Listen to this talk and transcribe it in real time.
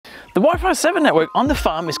The Wi-Fi 7 network on the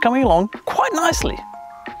farm is coming along quite nicely.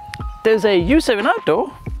 There's a U7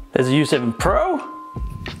 outdoor, there's a U7 Pro,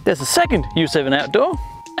 there's a second U7 outdoor,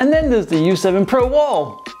 and then there's the U7 Pro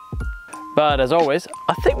wall. But as always,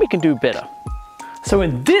 I think we can do better. So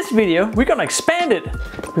in this video, we're gonna expand it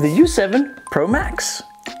with the U7 Pro Max.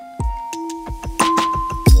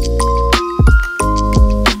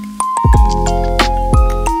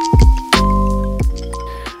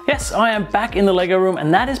 Yes, I am back in the Lego room,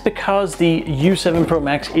 and that is because the U7 Pro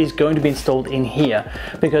Max is going to be installed in here.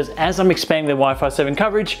 Because as I'm expanding the Wi-Fi 7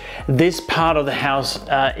 coverage, this part of the house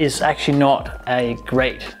is actually not a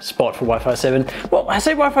great spot for Wi-Fi 7. Well, I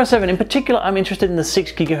say Wi-Fi 7, in particular, I'm interested in the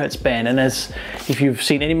 6 GHz band. And as if you've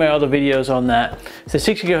seen any of my other videos on that, the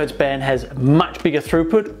 6 GHz band has much bigger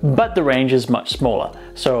throughput, but the range is much smaller.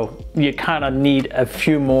 So you kind of need a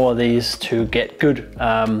few more of these to get good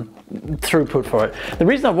throughput for it. The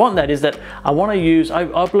reason I want that is that I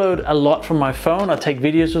upload a lot from my phone. I take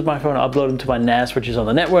videos with my phone, I upload them to my NAS, which is on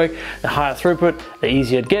the network. The higher throughput, the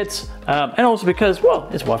easier it gets. And also because, well,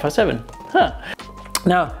 it's Wi-Fi 7.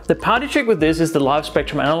 Now, the party trick with this is the live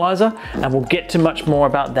spectrum analyzer, and we'll get to much more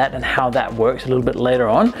about that and how that works a little bit later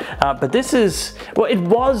on. But this is, well, it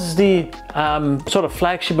was the sort of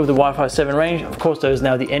flagship of the Wi-Fi 7 range. Of course, there is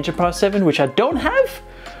now the Enterprise 7, which I don't have.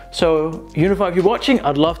 So Unifi, if you're watching,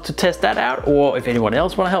 I'd love to test that out, or if anyone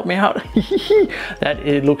else want to help me out.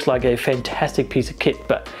 It looks like a fantastic piece of kit,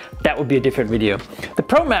 but that would be a different video. The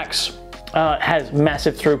Pro Max has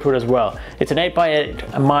massive throughput as well. It's an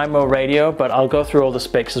 8x8 MIMO radio, but I'll go through all the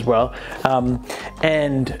specs as well.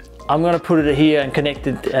 And I'm going to put it here and connect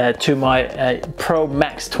it to my Pro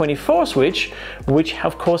Max 24 switch, which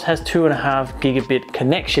of course has 2.5 gigabit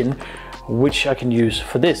connection, which I can use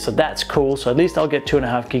for this. So that's cool. So at least I'll get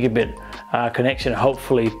 2.5 gigabit connection,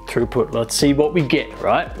 hopefully throughput. Let's see what we get,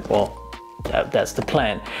 right? Well, that's the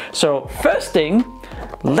plan. So first thing,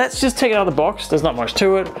 let's just take it out of the box. There's not much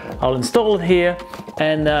to it. I'll install it here,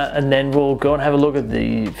 and then we'll go and have a look at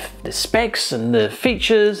the specs and the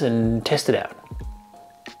features and test it out.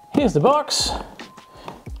 Here's the box.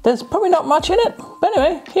 There's probably not much in it, but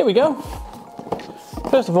anyway, here we go.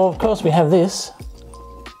 First of all, of course, we have this.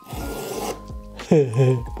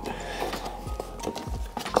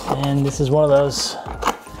 And this is one of those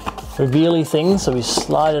revealy things, so we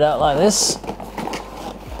slide it out like this.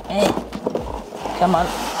 Hey, come on,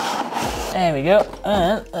 there we go,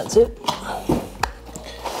 and that's it.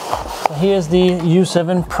 So here's the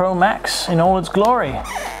U7 Pro Max in all its glory.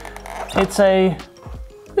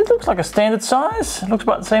 It looks like a standard size. It looks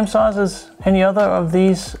about the same size as any other of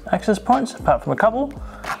these access points, apart from a couple.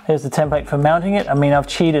 Here's the template for mounting it. I mean, I've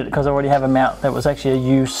cheated because I already have a mount that was actually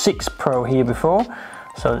a U6 Pro here before.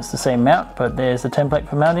 So it's the same mount, but there's the template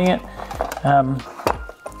for mounting it.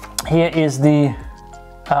 Here is the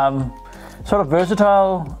sort of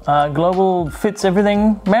versatile global fits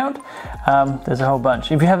everything mount. There's a whole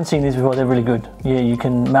bunch. If you haven't seen these before, they're really good. Yeah, you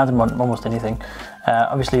can mount them on almost anything.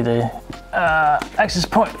 Obviously the access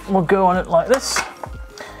point will go on it like this.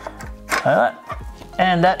 Like that.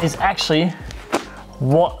 And that is actually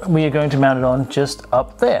what we are going to mount it on, just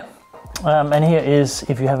up there. And here is,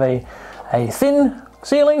 if you have a thin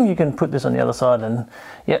ceiling, you can put this on the other side and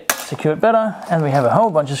yep, secure it better. And we have a whole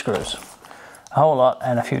bunch of screws, a whole lot,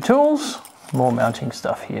 and a few tools, more mounting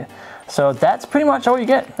stuff here. So that's pretty much all you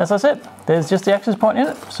get. As I said, there's just the access point in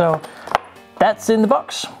it. So that's in the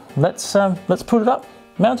box. Let's put it up,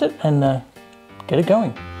 mount it, and get it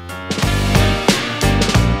going.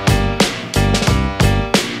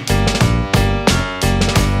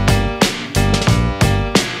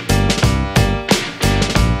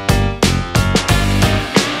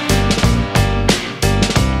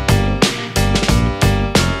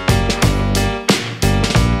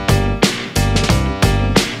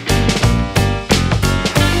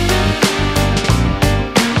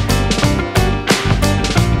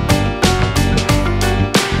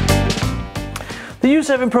 The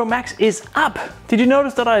U7 Pro Max is up. Did you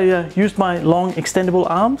notice that I used my long extendable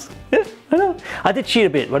arms? Yeah, I know. I did cheat a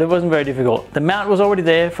bit, but it wasn't very difficult. The mount was already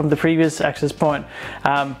there from the previous access point,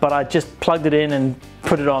 but I just plugged it in and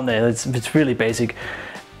put it on there. It's really basic.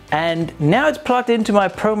 And now it's plugged into my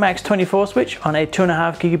Pro Max 24 switch on a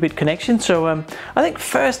 2.5 gigabit connection. So I think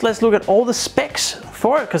first let's look at all the specs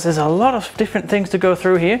for it, because there's a lot of different things to go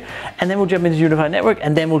through here. And then we'll jump into Unifi Network,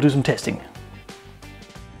 and then we'll do some testing.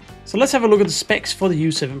 So let's have a look at the specs for the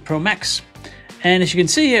U7 Pro Max. And as you can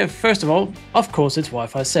see here, first of all, of course, it's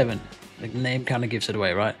Wi-Fi 7. The name kind of gives it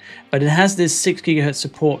away, right? But it has this 6 gigahertz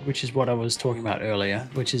support, which is what I was talking about earlier,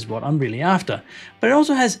 which is what I'm really after. But it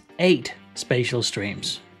also has 8 spatial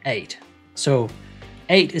streams. 8. So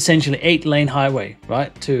essentially 8-lane highway,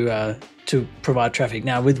 right, to provide traffic.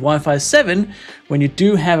 Now with Wi-Fi 7, when you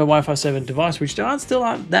do have a Wi-Fi 7 device, which there still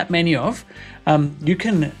aren't that many of, you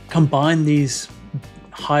can combine these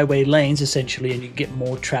highway lanes essentially, and you get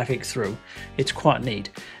more traffic through. It's quite neat.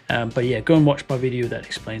 But yeah, go and watch my video that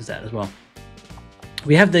explains that as well.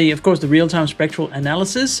 We have of course, the real-time spectral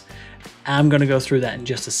analysis. I'm going to go through that in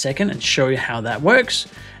just a second and show you how that works.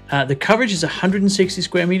 The coverage is 160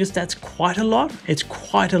 square meters. That's quite a lot. It's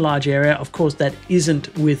quite a large area. Of course, that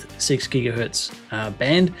isn't with 6 gigahertz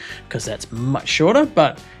band, because that's much shorter,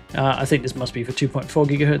 but I think this must be for 2.4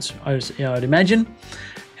 gigahertz, I'd imagine.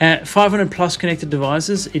 500 plus connected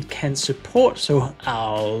devices it can support, so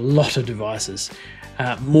a lot of devices.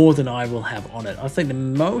 More than I will have on it. I think the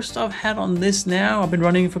most I've had on this now, I've been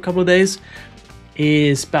running it for a couple of days,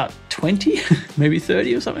 is about 20, maybe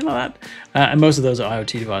 30 or something like that. And most of those are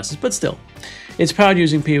IoT devices, but still. It's powered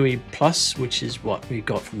using PoE+, which is what we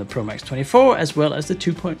got from the Pro Max 24, as well as the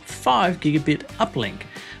 2.5 gigabit uplink.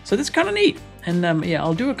 So that's kind of neat. And yeah,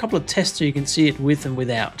 I'll do a couple of tests so you can see it with and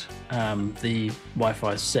without the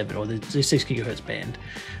Wi-Fi 7 or the 6 gigahertz band.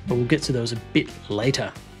 But we'll get to those a bit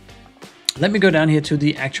later. Let me go down here to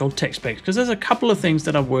the actual tech specs, because there's a couple of things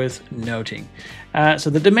that are worth noting. So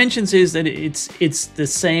the dimensions is that it's the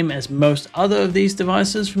same as most other of these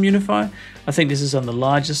devices from Unifi. I think this is on the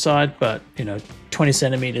larger side, but 20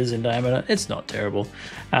 centimeters in diameter, it's not terrible.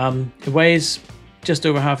 It weighs just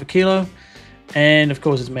over half a kilo, and of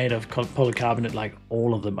course it's made of polycarbonate like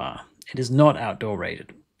all of them are. It is not outdoor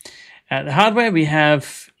rated. The hardware, we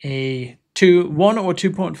have a 1 or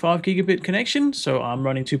 2.5 gigabit connection. So I'm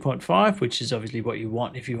running 2.5, which is obviously what you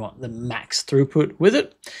want if you want the max throughput with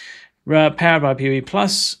it. Powered by PoE+.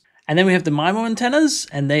 And then we have the MIMO antennas,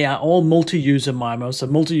 and they are all multi-user MIMO. So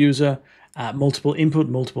multi-user, multiple input,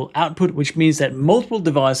 multiple output, which means that multiple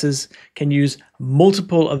devices can use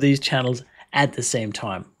multiple of these channels at the same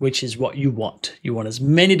time, which is what you want. You want as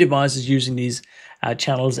many devices using these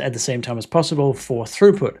channels at the same time as possible for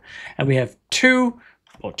throughput. And we have 2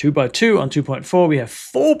 by 2 on 2.4, we have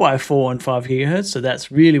 4 by 4 on 5 gigahertz, so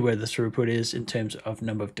that's really where the throughput is in terms of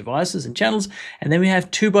number of devices and channels. And then we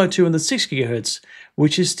have 2 by 2 on the 6 gigahertz,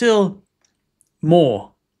 which is still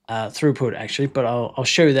more throughput actually, but I'll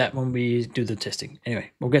show you that when we do the testing.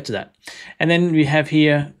 Anyway, we'll get to that. And then we have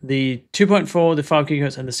here the 2.4, the 5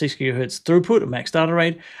 gigahertz, and the 6 gigahertz throughput or max data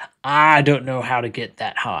rate. I don't know how to get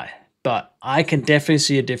that high, but I can definitely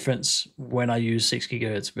see a difference when I use 6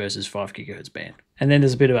 gigahertz versus 5 gigahertz band. And then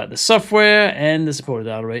there's a bit about the software and the supported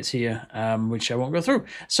data rates here, which I won't go through.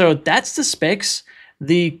 So that's the specs.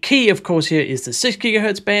 The key, of course, here is the 6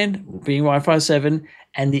 gigahertz band, being Wi-Fi 7,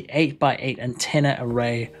 and the 8x8 antenna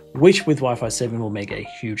array, which with Wi-Fi 7 will make a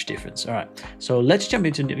huge difference. All right, so let's jump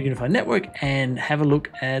into the Unifi network and have a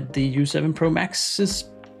look at the U7 Pro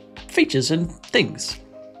Max's features and things.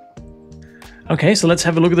 Okay, so let's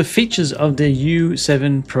have a look at the features of the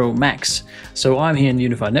U7 Pro Max. So I'm here in the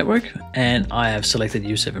Unifi network, and I have selected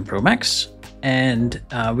U7 Pro Max. And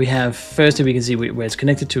we have, firstly, we can see where it's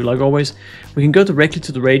connected to, like always. We can go directly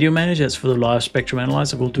to the radio manager. That's for the live spectrum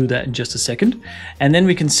analyzer. We'll do that in just a second. And then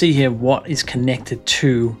we can see here what is connected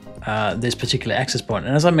to this particular access point.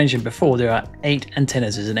 And as I mentioned before, there are 8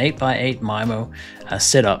 antennas. There's an 8x8 MIMO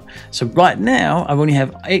setup. So right now, I only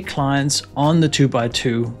have 8 clients on the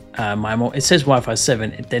 2x2 MIMO. It says Wi-Fi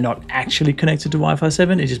 7. They're not actually connected to Wi-Fi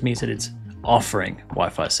 7. It just means that it's offering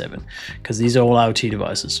Wi-Fi 7, because these are all IoT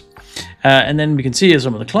devices. And then we can see here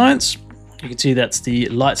some of the clients. You can see that's the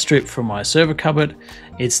light strip from my server cupboard.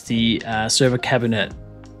 It's the server cabinet,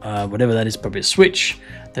 whatever that is, probably a switch.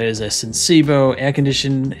 There's a Sensibo air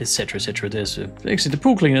condition, etc., etc. There's actually the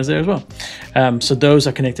pool cleaners there as well. So those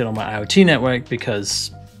are connected on my IoT network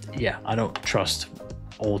because, yeah, I don't trust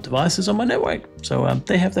all devices on my network. So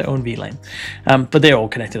they have their own VLAN, but they're all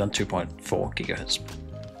connected on 2.4 gigahertz.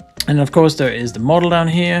 And of course, there is the model down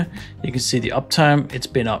here. You can see the uptime. It's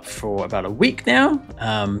been up for about a week now.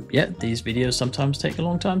 Yeah, these videos sometimes take a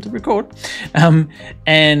long time to record.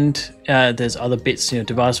 And there's other bits,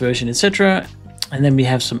 device version, etc. And then we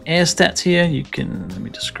have some air stats here. You can, let me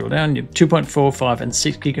just scroll down. You have 2.4, 5, and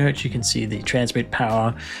 6 gigahertz. You can see the transmit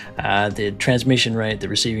power, the transmission rate, the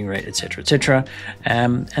receiving rate, etc., etc.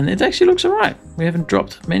 And it actually looks all right. We haven't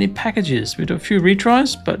dropped many packages. We've done a few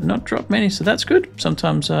retries, but not dropped many, so that's good.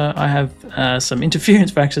 Sometimes I have some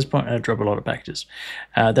interference for access point, and I drop a lot of packages.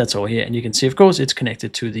 That's all here. And you can see, of course, it's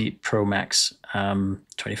connected to the Pro Max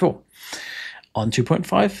 24 on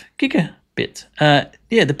 2.5 gigabit.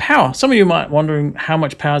 Yeah, the power. Some of you might wondering how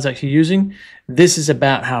much power is actually using. This is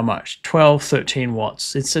about how much, 12, 13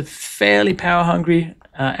 watts. It's a fairly power hungry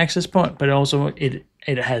access point, but also it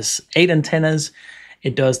has 8 antennas.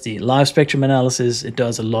 It does the live spectrum analysis. It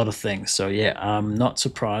does a lot of things. So yeah, I'm not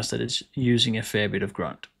surprised that it's using a fair bit of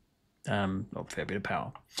grunt, or a fair bit of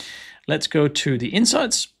power. Let's go to the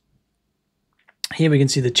insights. Here we can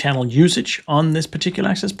see the channel usage on this particular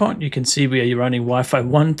access point. You can see we are running Wi-Fi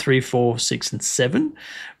 1, 3, 4, 6, and 7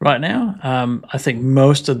 right now. I think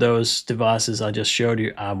most of those devices I just showed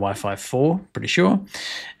you are Wi-Fi 4, pretty sure.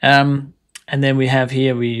 And then we have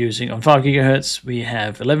here, we're using on 5 gigahertz, we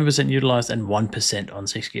have 11% utilized and 1% on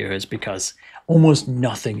 6 gigahertz because almost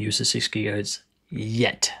nothing uses 6 gigahertz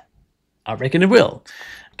yet. I reckon it will.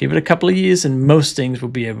 Give it a couple of years and most things will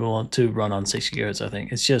be able to run on 6 gigahertz, I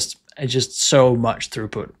think. It's just so much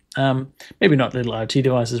throughput. Maybe not little IoT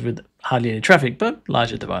devices with hardly any traffic, but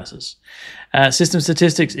larger devices. System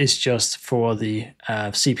statistics is just for the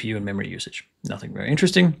CPU and memory usage. Nothing very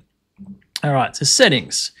interesting. All right, so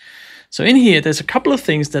settings. So in here, there's a couple of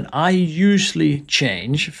things that I usually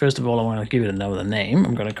change. First of all, I want to give it another name.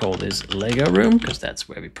 I'm going to call this Lego Room because that's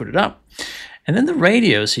where we put it up. And then the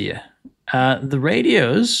radios here. The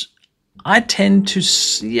radios, I tend to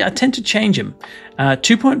change them.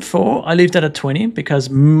 2.4, I leave that at 20 because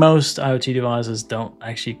most IoT devices don't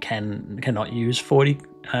actually cannot use 40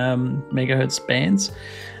 megahertz bands.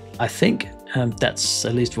 I think that's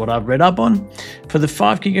at least what I've read up on. For the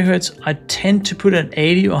 5 gigahertz, I tend to put at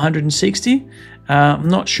 80 or 160. I'm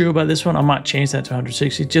not sure about this one. I might change that to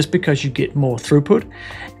 160 just because you get more throughput.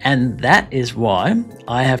 And that is why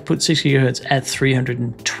I have put 6 gigahertz at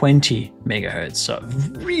 320 megahertz. So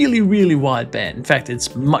really, really wide band. In fact,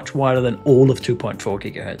 it's much wider than all of 2.4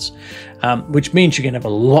 gigahertz, which means you can have a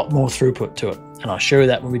lot more throughput to it. And I'll show you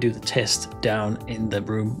that when we do the test down in the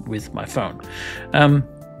room with my phone.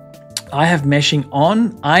 I have meshing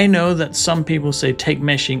on. I know that some people say take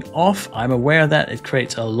meshing off. I'm aware of that. It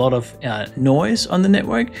creates a lot of noise on the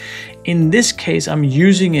network. In this case, I'm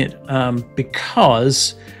using it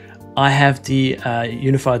because I have the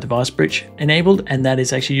unified device bridge enabled, and that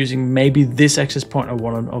is actually using maybe this access point or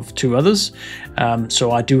one of two others.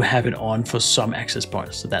 So I do have it on for some access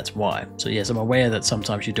points, so that's why. So yes, I'm aware that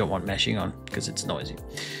sometimes you don't want meshing on because it's noisy.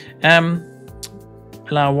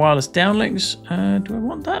 Allow wireless downlinks. Do I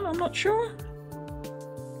want that? I'm not sure.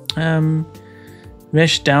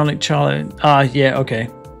 Mesh downlink child. Yeah, okay.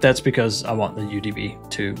 That's because I want the UDP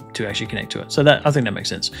to actually connect to it. So that, I think that makes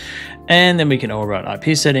sense. And then we can override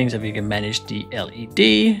IP settings, and we can manage the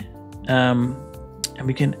LED. And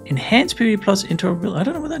we can enhance PoE Plus interoperability. I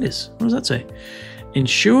don't know what that is. What does that say?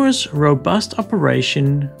 Ensures robust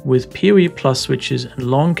operation with PoE Plus switches and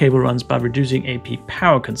long cable runs by reducing AP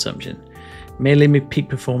power consumption. May limit peak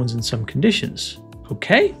performance in some conditions.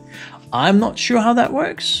 Okay, I'm not sure how that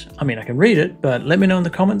works. I mean, I can read it, but let me know in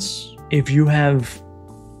the comments if you have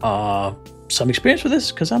some experience with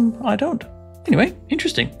this, because I don't. Anyway,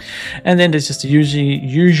 interesting. And then there's just the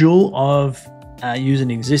usual of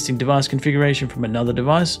using existing device configuration from another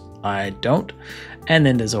device. I don't. And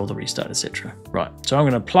then there's all the restart, etc. Right, so I'm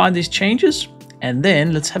going to apply these changes, and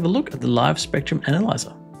then let's have a look at the live spectrum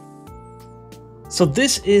analyzer. So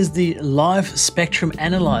this is the live spectrum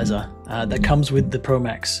analyzer that comes with the Pro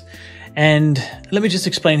Max. And let me just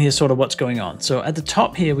explain here sort of what's going on. So at the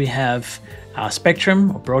top here, we have our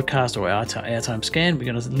spectrum or broadcast or airtime scan. We're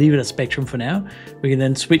going to leave it at spectrum for now. We can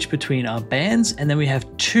then switch between our bands, and then we have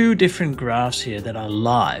two different graphs here that are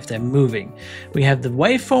live. They're moving. We have the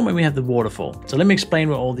waveform and we have the waterfall. So let me explain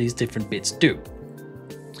what all these different bits do.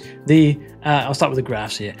 I'll start with the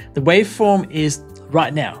graphs here. The waveform is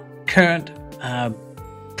right now current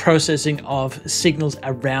processing of signals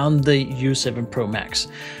around the U7 Pro Max.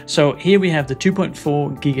 So here we have the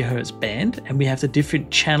 2.4 gigahertz band, and we have the different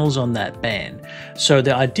channels on that band. So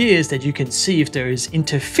the idea is that you can see if there is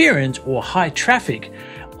interference or high traffic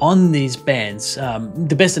on these bands.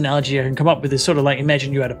 The best analogy I can come up with is sort of like,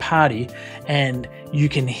 imagine you're at a party and you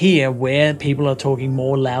can hear where people are talking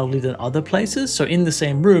more loudly than other places. So in the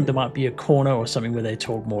same room, there might be a corner or something where they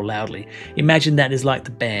talk more loudly. Imagine that is like the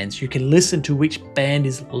bands. You can listen to which band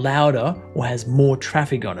is louder or has more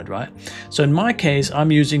traffic on it, right? So in my case,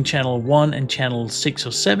 I'm using channel 1 and channel 6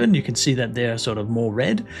 or 7. You can see that they're sort of more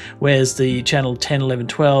red, whereas the channel 10, 11,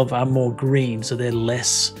 12 are more green, so they're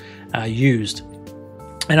less used.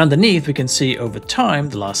 And underneath, we can see over time,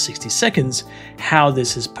 the last 60 seconds, how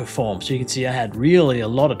this has performed. So you can see I had really a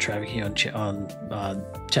lot of traffic here on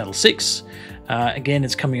channel 6. Again,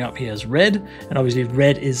 it's coming up here as red, and obviously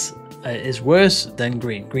red is worse than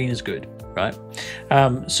green. Green is good, right?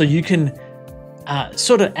 So you can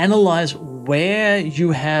sort of analyze where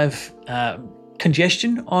you have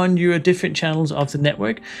congestion on your different channels of the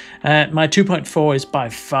network. My 2.4 is by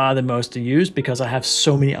far the most used because I have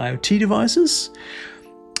so many IoT devices.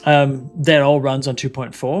 that all runs on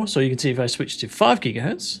 2.4. So you can see if I switch to 5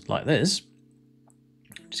 gigahertz like this,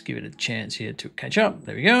 just give it a chance here to catch up.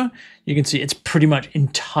 There we go. You can see it's pretty much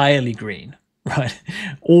entirely green, right?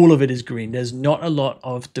 All of it is green. There's not a lot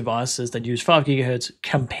of devices that use 5 gigahertz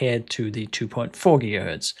compared to the 2.4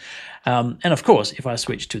 gigahertz. And of course, if I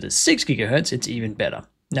switch to the 6 gigahertz, it's even better.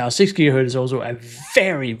 Now, 6 gigahertz is also a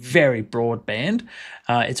very, very broad band.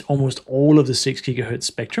 It's almost all of the 6 gigahertz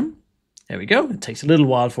spectrum. There we go. It takes a little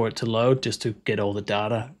while for it to load just to get all the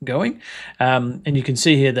data going. And you can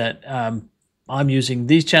see here that I'm using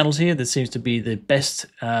these channels here. That seems to be the best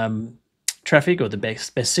traffic or the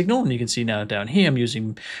best signal. And you can see now down here, I'm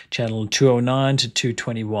using channel 209 to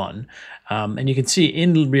 221. And you can see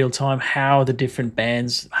in real time how the different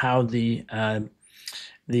bands, how the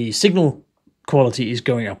signal quality is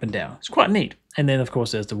going up and down. It's quite neat. And then of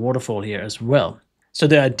course there's the waterfall here as well. So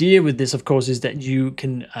the idea with this, of course, is that you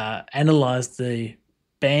can analyze the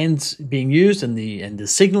bands being used and the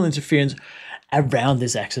signal interference around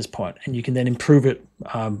this access point, and you can then improve it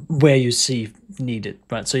where you see needed.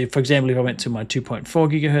 Right. So, for example, if I went to my 2.4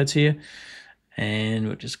 gigahertz here, and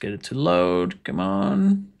we'll just get it to load. Come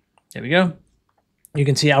on. There we go. You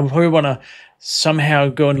can see I would probably want to somehow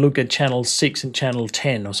go and look at channel 6 and channel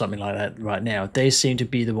 10 or something like that right now. They seem to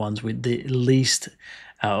be the ones with the least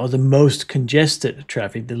or the most congested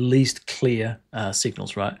traffic, the least clear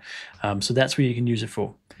signals, right? So that's where you can use it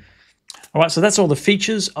for. All right, so that's all the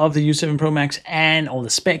features of the U7 Pro Max and all the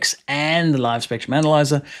specs and the live spectrum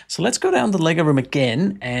analyzer. So let's go down to the Lego room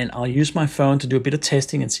again, and I'll use my phone to do a bit of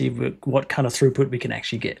testing and see what kind of throughput we can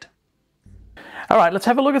actually get. All right, let's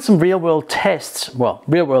have a look at some real-world tests, well,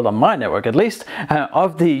 real-world on my network at least,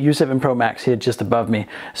 of the U7 Pro Max here just above me.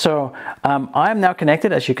 So I'm now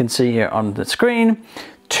connected, as you can see here on the screen,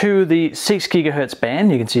 to the 6 gigahertz band.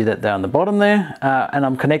 You can see that down the bottom there, and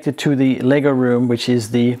I'm connected to the Lego room, which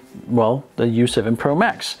is the U7 Pro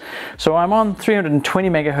Max. So I'm on 320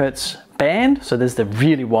 megahertz band, so there's the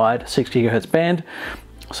really wide 6 gigahertz band.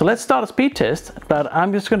 So let's start a speed test, but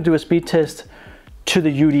I'm just going to do a speed test to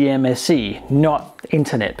the UDMSE, not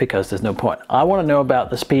internet, because there's no point. I want to know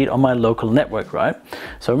about the speed on my local network, right?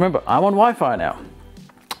 So remember, I'm on Wi-Fi now.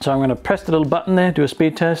 So I'm going to press the little button there, do a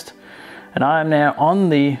speed test, and I am now on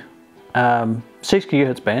the 6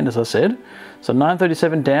 gigahertz band, as I said. So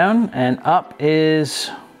 937 down, and up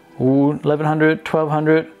is 1100,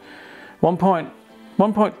 1200, 1.2,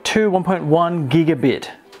 1.1 gigabit,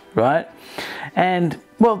 right? And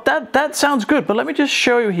well, that sounds good, but let me just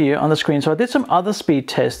show you here on the screen. So I did some other speed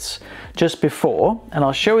tests just before, and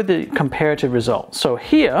I'll show you the comparative results. So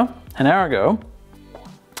here, an hour ago,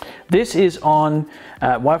 this is on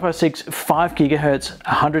Wi-Fi 6 5 gigahertz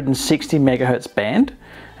 160 megahertz band,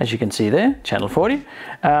 as you can see there, channel 40,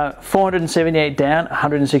 478 down,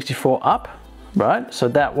 164 up, right? So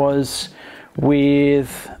that was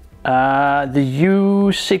with the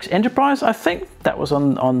U6 Enterprise, I think that was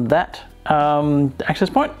on that access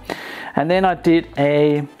point. And then I did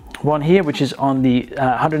a one here, which is on the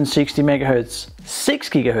 160 megahertz 6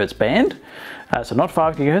 gigahertz band, so not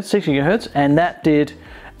 5 gigahertz, 6 gigahertz, and that did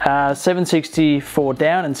 764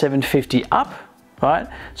 down and 750 up, right?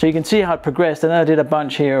 So you can see how it progressed. And then I did a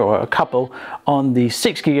bunch here, or a couple, on the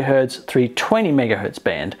 6 gigahertz 320 megahertz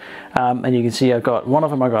band, and you can see I got one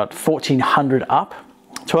of them, I got 1400 up,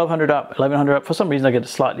 1200 up, 1100 up. For some reason I get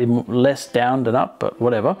slightly less down than up, but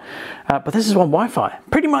whatever. But this is on Wi-Fi,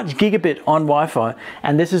 pretty much gigabit on Wi-Fi,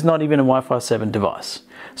 and this is not even a Wi-Fi 7 device.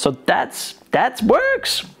 So that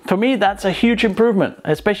works. For me, that's a huge improvement,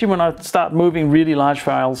 especially when I start moving really large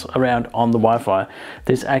files around on the Wi-Fi.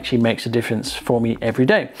 This actually makes a difference for me every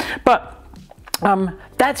day. But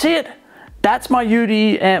that's it. That's my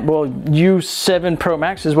U7 Pro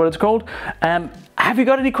Max is what it's called. Have you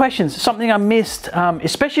got any questions? Something I missed,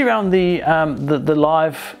 especially around the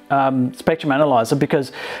live spectrum analyzer,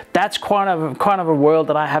 because that's kind of a world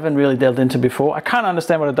that I haven't really delved into before. I kind of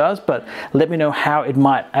understand what it does, but let me know how it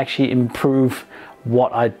might actually improve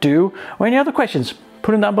what I do. Or any other questions,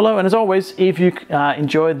 put them down below. And as always, if you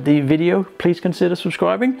enjoyed the video, please consider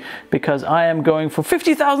subscribing, because I am going for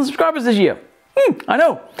 50,000 subscribers this year. I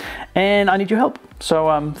know, and I need your help.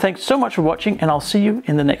 So thanks so much for watching, and I'll see you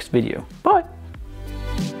in the next video. Bye.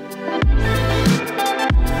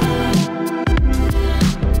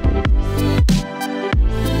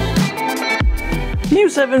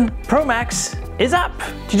 U7 Pro Max is up.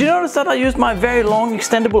 Did you notice that I used my very long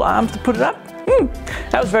extendable arms to put it up?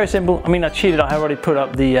 That was very simple. I mean, I cheated. I already put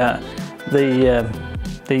up the